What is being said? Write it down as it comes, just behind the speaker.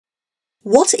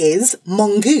What is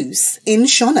mongoose in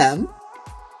Shona?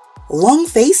 Long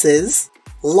faces,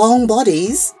 long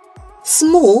bodies,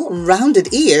 small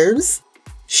rounded ears,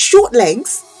 short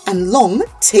legs and long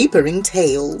tapering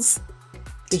tails.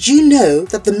 Did you know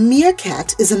that the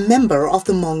meerkat is a member of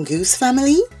the mongoose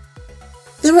family?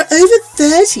 There are over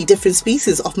 30 different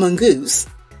species of mongoose,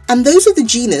 and those of the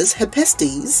genus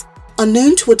Herpestes are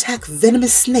known to attack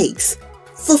venomous snakes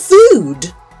for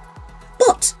food.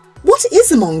 But what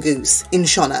is a mongoose in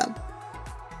Shona?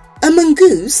 A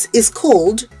mongoose is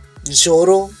called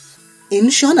joro in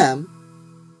Shona.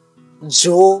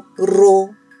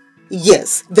 Joro.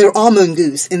 Yes, there are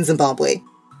mongoose in Zimbabwe,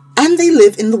 and they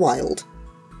live in the wild.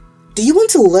 Do you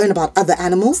want to learn about other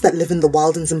animals that live in the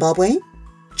wild in Zimbabwe?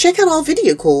 Check out our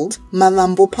video called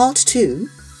Malambo Part 2,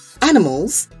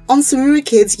 Animals, on Sarura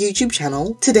Kids YouTube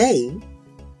channel today.